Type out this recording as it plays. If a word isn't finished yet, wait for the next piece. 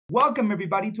Welcome,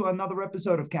 everybody, to another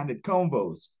episode of Candid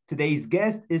Convos. Today's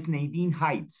guest is Nadine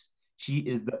Heitz. She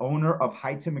is the owner of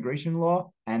Heitz Immigration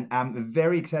Law, and I'm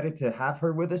very excited to have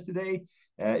her with us today.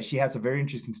 She has a very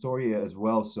interesting story as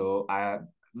well, so I'll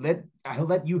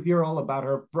let you hear all about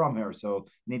her from her. So,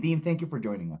 Nadine, thank you for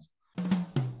joining us.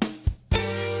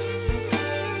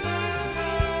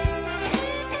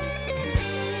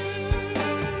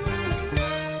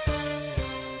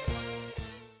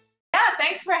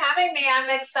 Thanks for having me. I'm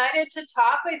excited to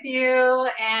talk with you.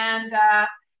 And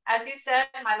as you said,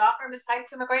 my law firm is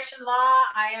Heitz Immigration Law.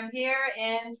 I am here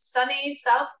in sunny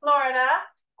South Florida,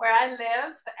 where I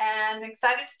live, and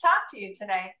excited to talk to you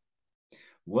today.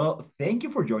 Well, thank you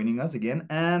for joining us again.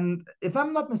 And if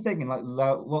I'm not mistaken,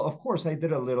 well, of course, I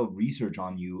did a little research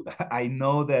on you. I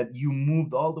know that you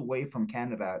moved all the way from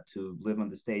Canada to live in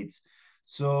the States.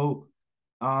 So,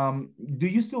 do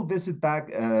you still visit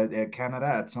back Canada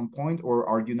at some point, or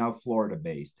are you now Florida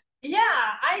based? Yeah,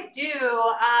 I do.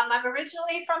 I'm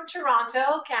originally from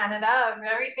Toronto, Canada, a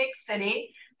very big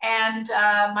city. And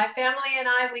my family and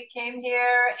we came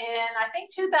here in, I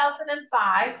think,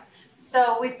 2005.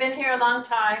 So we've been here a long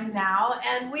time now.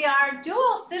 And we are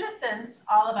dual citizens,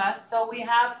 all of us. So we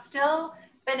have still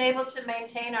been able to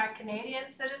maintain our Canadian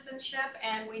citizenship,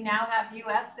 and we now have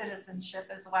US citizenship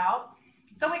as well.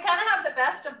 So we kind of have the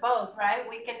best of both, right?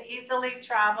 We can easily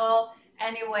travel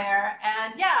anywhere.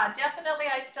 And yeah, definitely,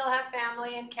 I still have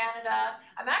family in Canada.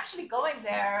 I'm actually going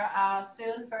there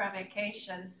soon for a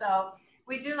vacation. So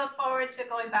we do look forward to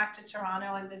going back to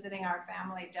Toronto and visiting our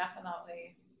family,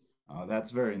 definitely. Oh,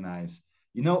 that's very nice.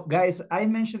 You know, guys, I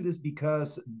mentioned this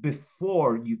because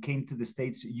before you came to the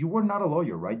States, you were not a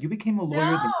lawyer, right? You became a No,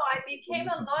 lawyer. I became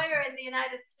a lawyer in the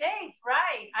United States,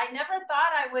 right? I never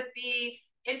thought I would be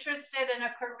interested in a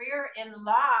career in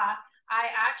law. I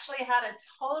actually had a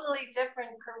totally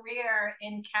different career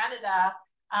in Canada.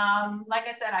 Like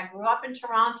I said, I grew up in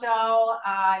Toronto.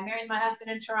 I married my husband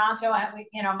in Toronto.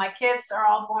 My kids are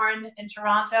all born in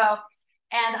Toronto.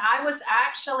 And I was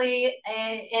actually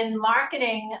in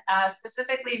marketing,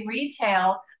 specifically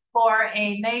retail, for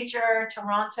a major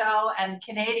Toronto and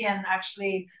Canadian,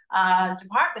 actually,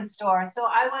 department store. So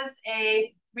I was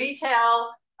a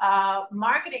retail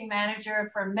marketing manager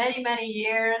for many, many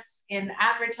years in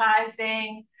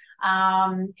advertising,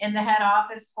 in the head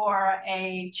office for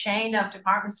a chain of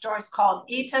department stores called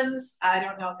Eaton's. I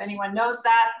don't know if anyone knows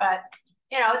that, but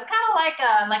it's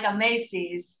kind of like a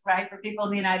Macy's, right, for people in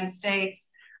the United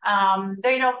States.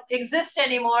 They don't exist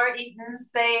anymore, Eaton's.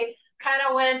 They kind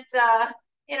of went,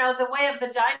 the way of the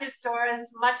dinosaurs.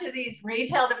 Much of these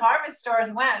retail department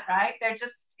stores went, right? They're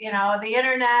just, the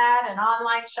internet and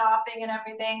online shopping and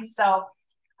everything. So,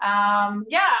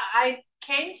 yeah, I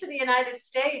came to the United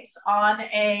States on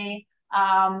a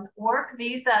work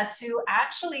visa to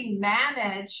actually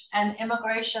manage an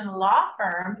immigration law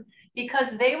firm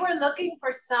because they were looking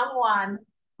for someone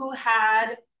who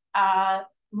had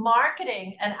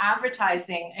marketing and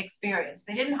advertising experience.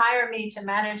 They didn't hire me to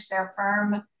manage their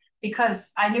firm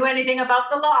because I knew anything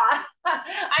about the law.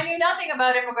 I knew nothing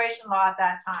about immigration law at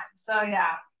that time. So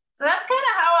yeah, so that's kind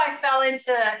of how I fell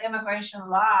into immigration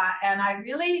law. And I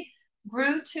really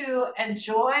grew to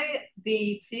enjoy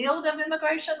the field of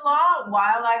immigration law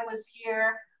while I was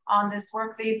here on this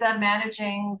work visa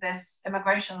managing this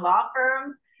immigration law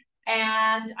firm.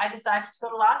 And I decided to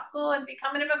go to law school and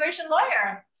become an immigration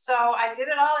lawyer. So I did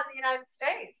it all in the United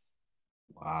States.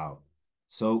 Wow.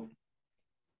 So,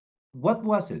 what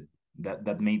was it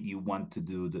that made you want to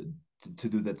do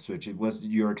that switch? It was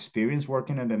your experience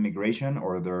working at immigration,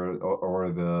 or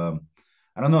the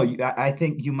I don't know. I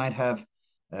think you might have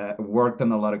worked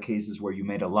on a lot of cases where you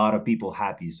made a lot of people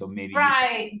happy. So maybe you.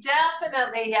 Right,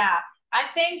 definitely, yeah. I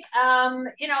think I'm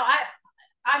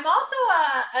also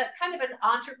a kind of an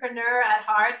entrepreneur at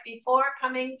heart. Before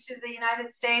coming to the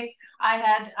United States, I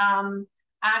had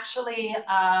actually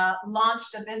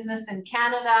launched a business in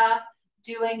Canada,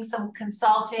 doing some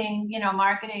consulting,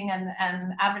 marketing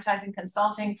and advertising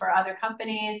consulting for other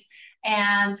companies.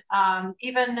 And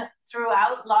even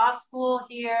throughout law school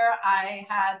here, I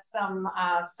had some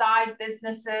side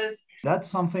businesses. That's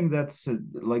something that's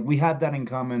like we had that in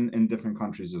common in different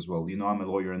countries as well. You know, I'm a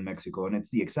lawyer in Mexico, and it's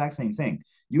the exact same thing.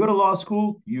 You go to law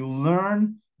school, you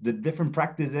learn the different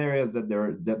practice areas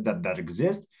that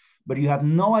exist, but you have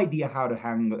no idea how to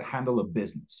handle a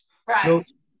business. So Right.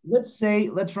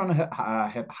 let's run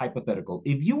a hypothetical.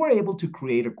 If you were able to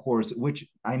create a course, which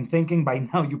I'm thinking by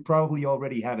now you probably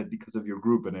already have it because of your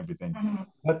group and everything, Mhm.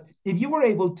 but if you were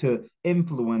able to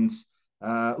influence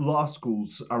law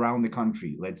schools around the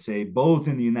country, let's say both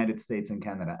in the United States and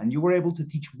Canada, and you were able to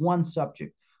teach one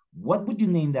subject, what would you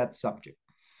name that subject?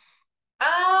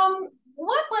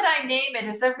 I name it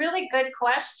is a really good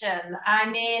question. I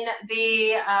mean,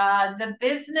 the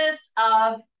business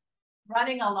of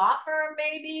running a law firm,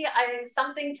 maybe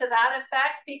something to that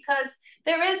effect, because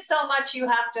there is so much you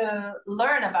have to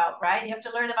learn about, right? You have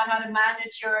to learn about how to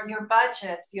manage your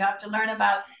budgets. You have to learn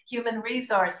about human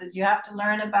resources. You have to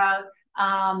learn about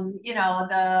you know,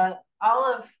 the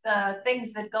all of the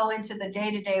things that go into the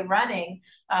day-to-day running,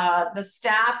 the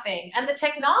staffing, and the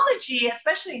technology,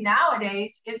 especially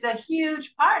nowadays, is a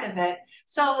huge part of it.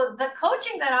 So the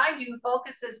coaching that I do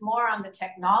focuses more on the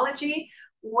technology,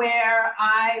 where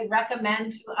I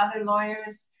recommend to other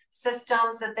lawyers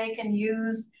systems that they can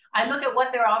use. I look at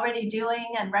what they're already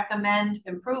doing and recommend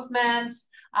improvements,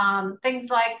 things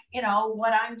like, you know,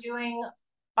 what I'm doing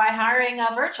by hiring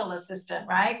a virtual assistant,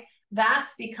 right?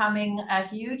 That's becoming a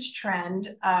huge trend,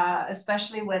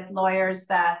 especially with lawyers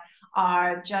that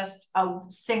are just a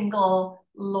single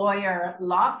lawyer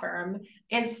law firm.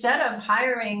 Instead of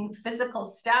hiring physical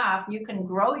staff, you can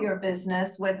grow your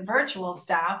business with virtual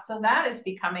staff. So that is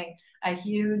becoming a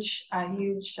huge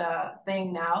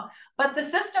thing now. But the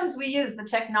systems we use, the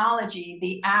technology,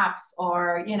 the apps,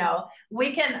 or, you know,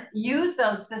 we can use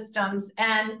those systems,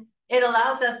 and it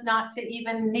allows us not to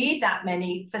even need that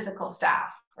many physical staff,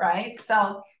 right?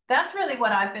 So that's really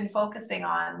what I've been focusing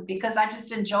on, because I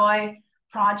just enjoy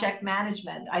project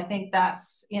management. I think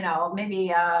that's, you know, maybe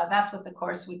that's what the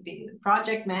course would be,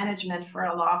 project management for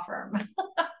a law firm.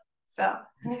 So.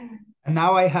 And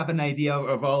now I have an idea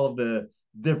of all of the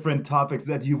different topics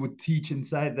that you would teach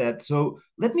inside that. So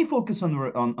let me focus on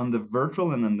the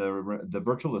virtual and on the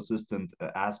virtual assistant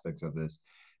aspects of this,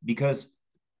 because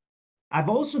I've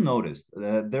also noticed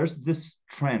there's this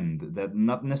trend that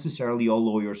not necessarily all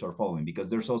lawyers are following, because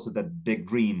there's also that big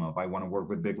dream of, I want to work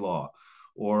with big law,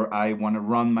 or I want to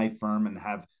run my firm and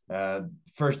have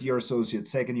first year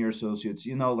associates, second year associates,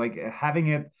 you know, like having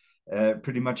it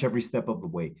pretty much every step of the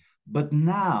way. But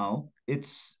now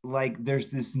it's like there's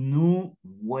this new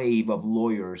wave of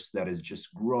lawyers that is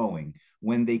just growing,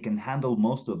 when they can handle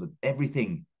most of it,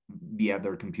 everything via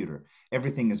their computer.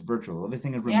 Everything is virtual,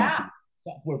 everything is remote. Yeah,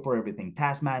 Software for everything,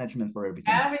 task management for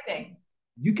everything. everything.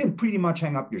 You can pretty much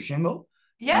hang up your shingle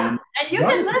Yeah, and and you run.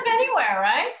 can live anywhere,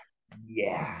 right?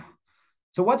 Yeah.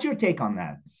 So what's your take on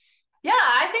that? Yeah,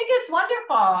 I think it's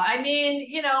wonderful. I mean,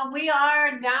 you know, we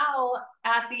are now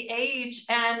at the age,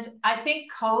 and I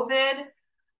think COVID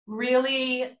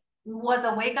really was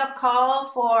a wake up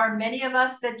call for many of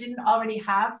us that didn't already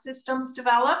have systems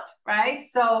developed, right?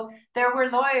 So there were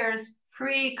lawyers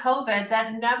pre COVID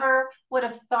that never would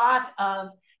have thought of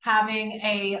having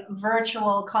a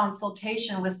virtual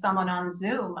consultation with someone on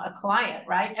Zoom, a client,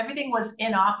 right? Everything was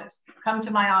in office. Come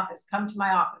to my office,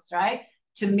 right?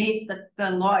 To meet the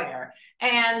lawyer.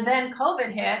 And then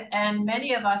COVID hit, and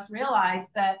many of us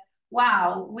realized that,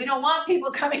 wow, we don't want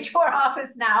people coming to our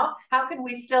office now. How can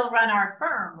we still run our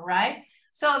firm, right?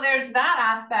 So there's that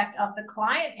aspect of the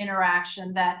client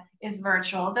interaction that is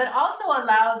virtual, that also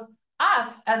allows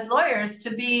us as lawyers to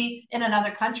be in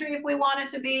another country if we wanted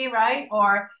to be, right?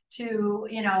 Or to,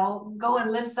 you know, go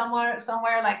and live somewhere.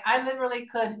 Like I literally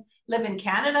could live in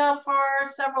Canada for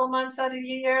several months out of the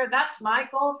year. That's my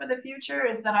goal for the future,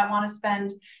 is that I want to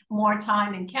spend more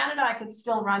time in Canada. I could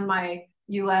still run my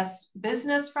US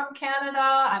business from Canada.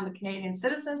 I'm a Canadian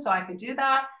citizen, so I could do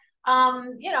that.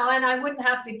 You know, and I wouldn't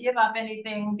have to give up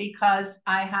anything, because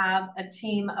I have a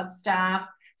team of staff.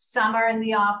 Some are in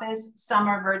the office, some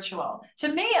are virtual.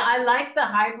 To me, I like the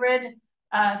hybrid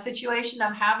situation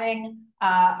of having,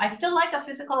 I still like a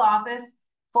physical office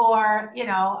for, you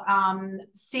know,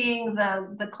 seeing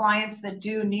the clients that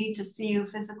do need to see you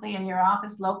physically in your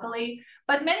office locally.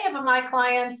 But many of my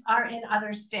clients are in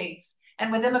other states.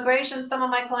 And with immigration, some of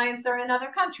my clients are in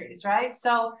other countries, right?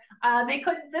 So they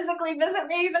couldn't physically visit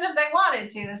me even if they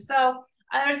wanted to. So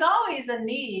there's always a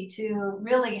need to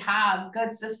really have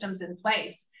good systems in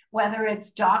place, whether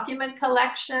it's document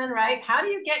collection, right? How do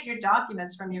you get your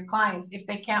documents from your clients if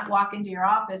they can't walk into your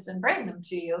office and bring them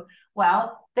to you?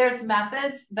 Well, there's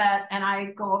methods that, and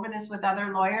I go over this with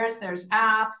other lawyers, there's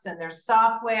apps and there's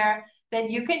software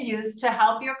that you can use to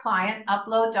help your client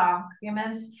upload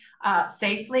documents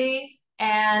safely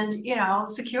and, you know,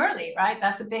 securely, right?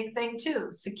 That's a big thing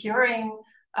too. Securely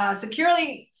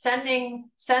sending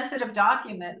sensitive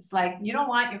documents. Like, you don't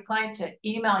want your client to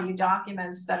email you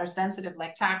documents that are sensitive,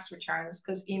 like tax returns,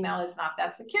 because email is not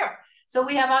that secure. So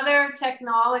we have other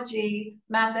technology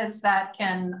methods that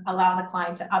can allow the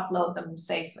client to upload them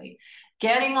safely.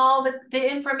 Getting all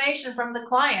the information from the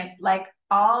client, like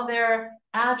all their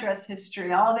address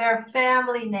history, all their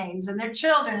family names and their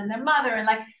children and their mother. And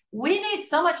like, we need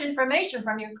so much information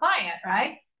from your client,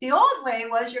 right? The old way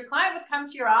was your client would come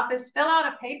to your office, fill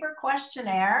out a paper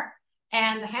questionnaire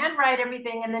and handwrite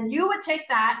everything, and then you would take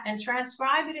that and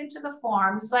transcribe it into the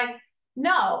forms. Like,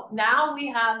 no, now we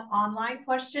have online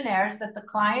questionnaires that the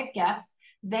client gets.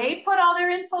 They put all their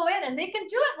info in and they can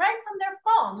do it right from their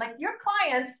phone. Like your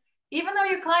clients, even though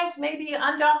your clients may be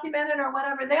undocumented or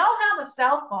whatever, they all have a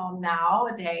cell phone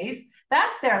nowadays.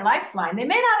 That's their lifeline. They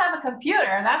may not have a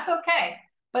computer, that's okay.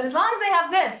 But as long as they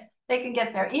have this, they can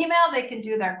get their email, they can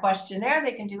do their questionnaire,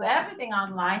 they can do everything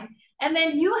online. And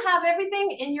then you have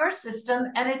everything in your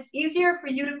system, and it's easier for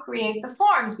you to create the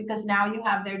forms because now you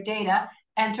have their data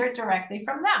entered directly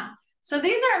from them. So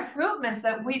these are improvements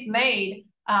that we've made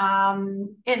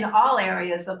in all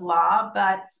areas of law,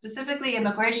 but specifically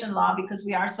immigration law, because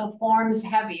we are so forms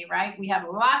heavy, right? We have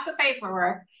lots of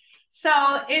paperwork.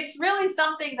 So it's really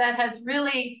something that has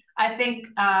really, I think,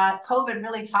 COVID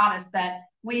really taught us that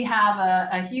we have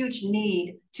a huge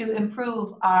need to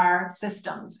improve our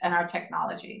systems and our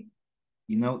technology.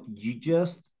 You know, you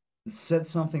just said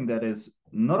something that is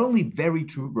not only very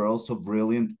true, but also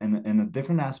brilliant in a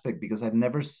different aspect, because I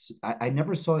never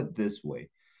saw it this way.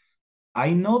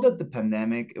 I know that the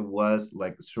pandemic was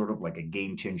like sort of like a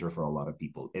game changer for a lot of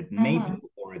people. It made you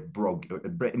or it broke you,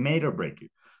 it made or break you.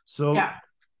 So, Yeah.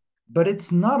 but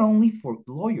it's not only for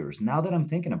lawyers. Now that I'm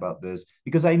thinking about this,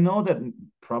 because I know that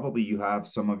probably you have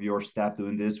some of your staff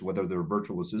doing this, whether they're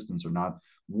virtual assistants or not,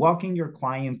 walking your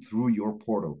client through your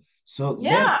portal. So then,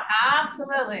 Yeah,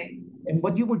 absolutely. and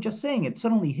what you were just saying, it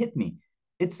suddenly hit me.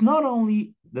 It's not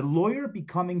only the lawyer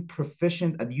becoming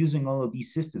proficient at using all of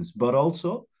these systems, but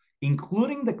also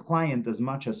including the client as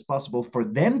much as possible for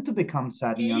them to become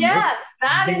savvy on this. Yes,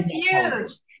 that Then is that's how it huge.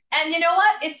 works. And you know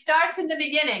what? It starts in the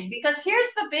beginning, because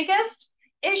here's the biggest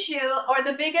issue, or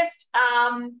the biggest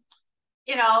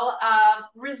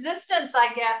resistance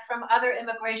I get from other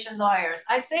immigration lawyers.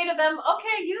 I say to them,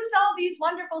 okay, use all these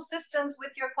wonderful systems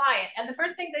with your client. And the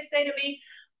first thing they say to me,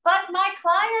 but my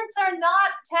clients are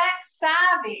not tech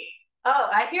savvy. Oh,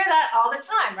 I hear that all the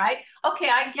time, right? Okay,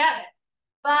 I get it.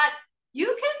 But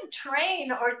you can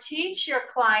train or teach your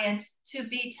client to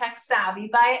be tech savvy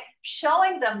by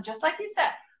showing them, just like you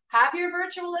said, have your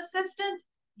virtual assistant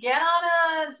get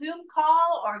on a Zoom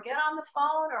call or get on the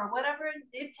phone or whatever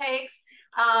it takes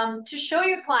to show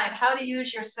your client how to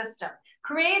use your system.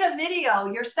 Create a video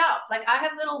yourself. Like I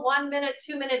have little 1 minute,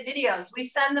 2 minute videos. We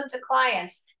send them to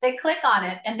clients. They click on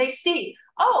it and they see,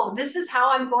 oh, this is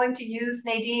how I'm going to use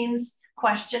Nadine's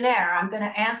questionnaire. I'm going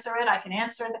to answer it. I can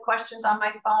answer the questions on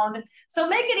my phone. So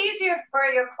make it easier for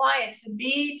your client to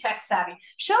be tech savvy.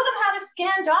 Show them how to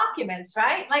scan documents,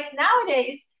 right? Like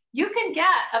nowadays, you can get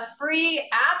a free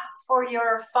app for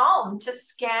your phone to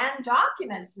scan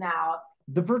documents now.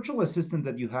 The virtual assistant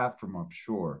that you have from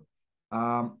offshore,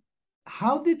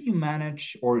 how did you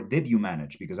manage, or did you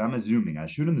manage? Because I'm assuming, I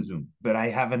shouldn't assume, but I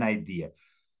have an idea.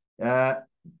 Uh,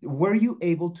 were you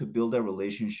able to build a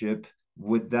relationship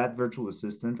with that virtual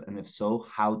assistant? And if so,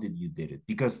 how did you did it?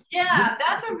 Because Yeah,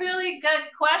 that's a really good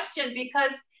question,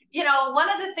 because one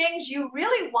of the things you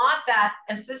really want that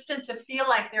assistant to feel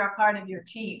like they're a part of your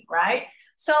team, right?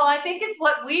 So I think it's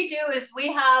what we do is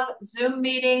we have Zoom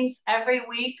meetings every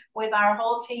week with our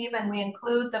whole team, and we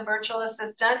include the virtual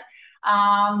assistant.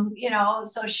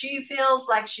 So she feels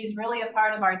like she's really a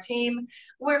part of our team.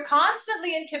 We're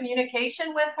constantly in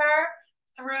communication with her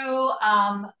through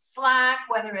Slack,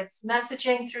 whether it's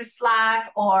messaging through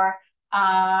Slack or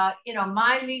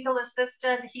my legal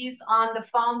assistant, he's on the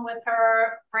phone with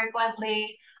her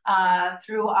frequently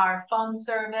through our phone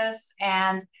service.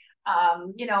 And,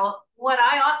 what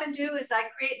I often do is I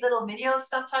create little videos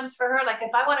sometimes for her. Like if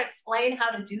I want to explain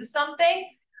how to do something,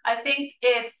 I think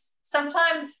it's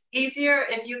sometimes easier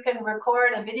if you can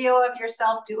record a video of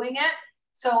yourself doing it.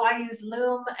 So I use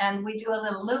Loom, and we do a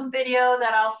little Loom video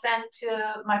that I'll send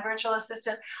to my virtual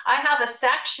assistant. I have a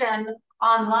section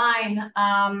online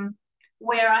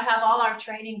where I have all our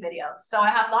training videos. So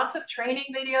I have lots of training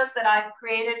videos that I've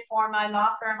created for my law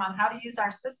firm on how to use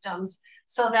our systems,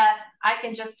 so that I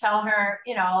can just tell her,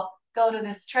 go to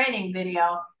this training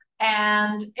video.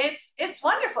 And it's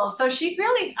wonderful. So she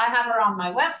really, I have her on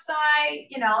my website,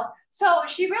 so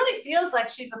she really feels like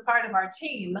she's a part of our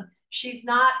team. She's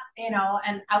not,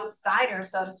 an outsider,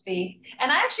 so to speak.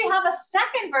 And I actually have a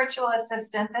second virtual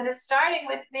assistant that is starting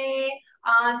with me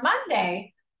on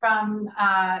Monday from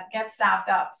Get Staffed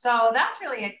Up. So that's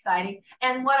really exciting.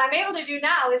 And what I'm able to do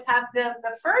now is have the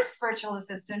first virtual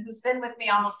assistant, who's been with me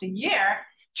almost a year,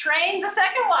 train the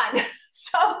second one.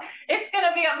 So it's going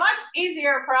to be a much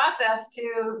easier process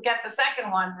to get the second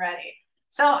one ready.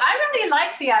 So I really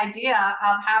like the idea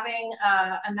of having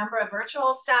a number of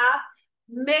virtual staff.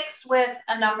 mixed with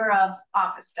a number of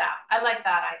office staff. I like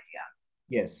that idea.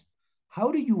 Yes.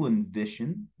 How do you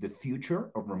envision the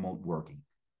future of remote working?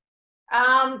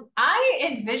 I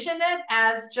envision it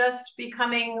as just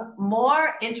becoming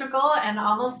more integral and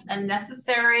almost a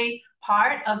necessary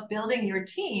part of building your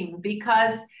team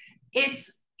because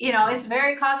it's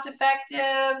very cost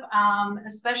effective,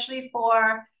 especially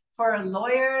for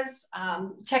lawyers.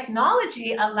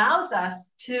 Technology allows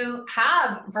us to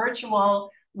have virtual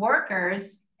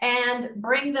workers and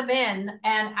bring them in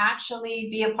and actually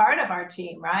be a part of our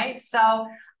team, right? So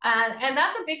and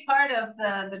that's a big part of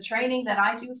the training that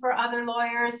I do for other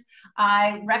lawyers.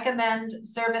 I recommend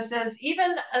services,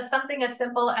 even something as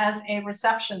simple as a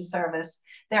reception service.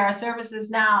 There are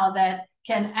services now that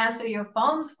can answer your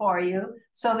phones for you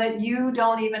so that you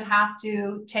don't even have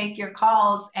to take your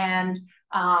calls. And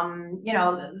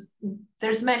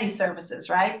there's many services,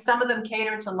 right? Some of them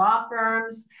cater to law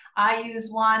firms. I use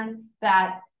one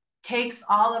that takes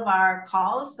all of our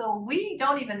calls. So we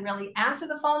don't even really answer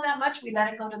the phone that much. We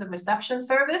let it go to the reception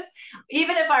service.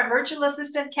 Even if our virtual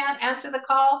assistant can't answer the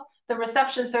call, the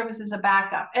reception service is a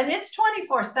backup. And it's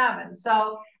 24/7.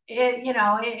 So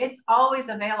it's always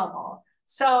available.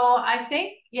 So I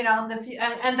think,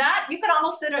 and that you could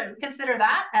almost consider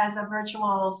that as a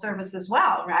virtual service as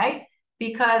well, right?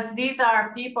 Because these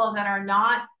are people that are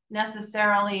not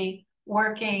necessarily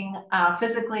working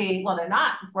physically. Well, they're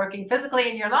not working physically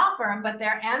in your law firm, but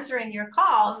they're answering your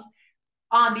calls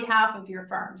on behalf of your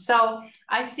firm. So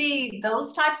I see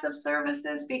those types of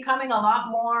services becoming a lot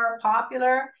more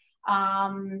popular,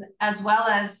 as well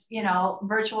as,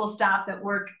 virtual staff that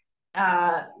work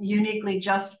uniquely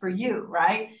just for you,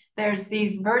 right? There's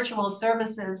these virtual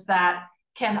services that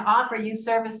can offer you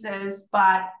services,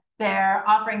 but they're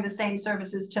offering the same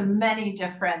services to many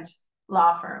different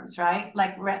law firms, right?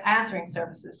 Like answering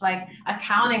services, like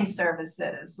accounting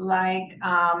services, like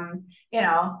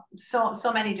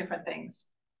so many different things.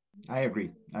 I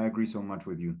agree. I agree so much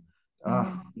with you.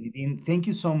 Nadine, thank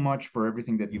you so much for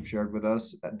everything that you've shared with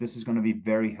us. This is going to be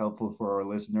very helpful for our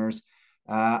listeners.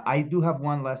 I do have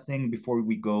one last thing before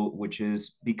we go, which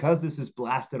is because this is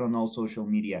blasted on all social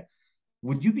media,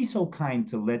 would you be so kind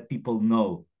to let people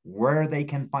know where they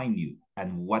can find you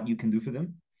and what you can do for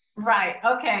them? Right.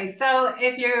 Okay. So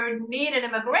if you need an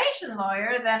immigration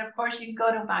lawyer, then of course you can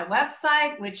go to my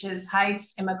website, which is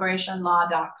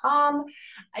heightsimmigrationlaw.com.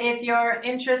 If you're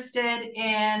interested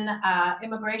in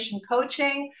immigration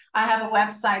coaching, I have a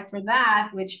website for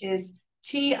that, which is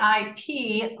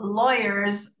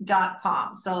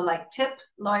tiplawyers.com. So like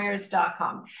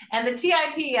tiplawyers.com. And the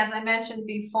TIP, as I mentioned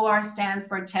before, stands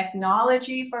for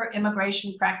Technology for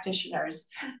Immigration Practitioners,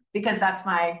 because that's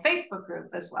my Facebook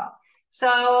group as well.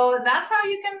 So that's how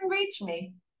you can reach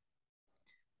me.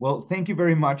 Well, thank you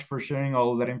very much for sharing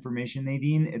all of that information,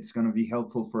 Nadine. It's going to be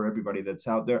helpful for everybody that's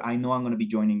out there. I know I'm going to be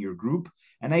joining your group,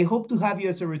 and I hope to have you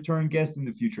as a return guest in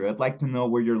the future. I'd like to know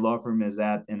where your law firm is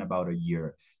at in about a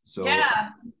year. So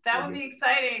yeah, that would be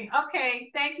exciting.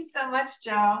 Okay. Thank you so much,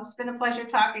 Joe. It's been a pleasure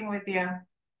talking with you.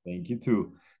 Thank you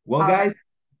too. Well, All guys, right.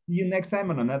 see you next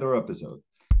time on another episode.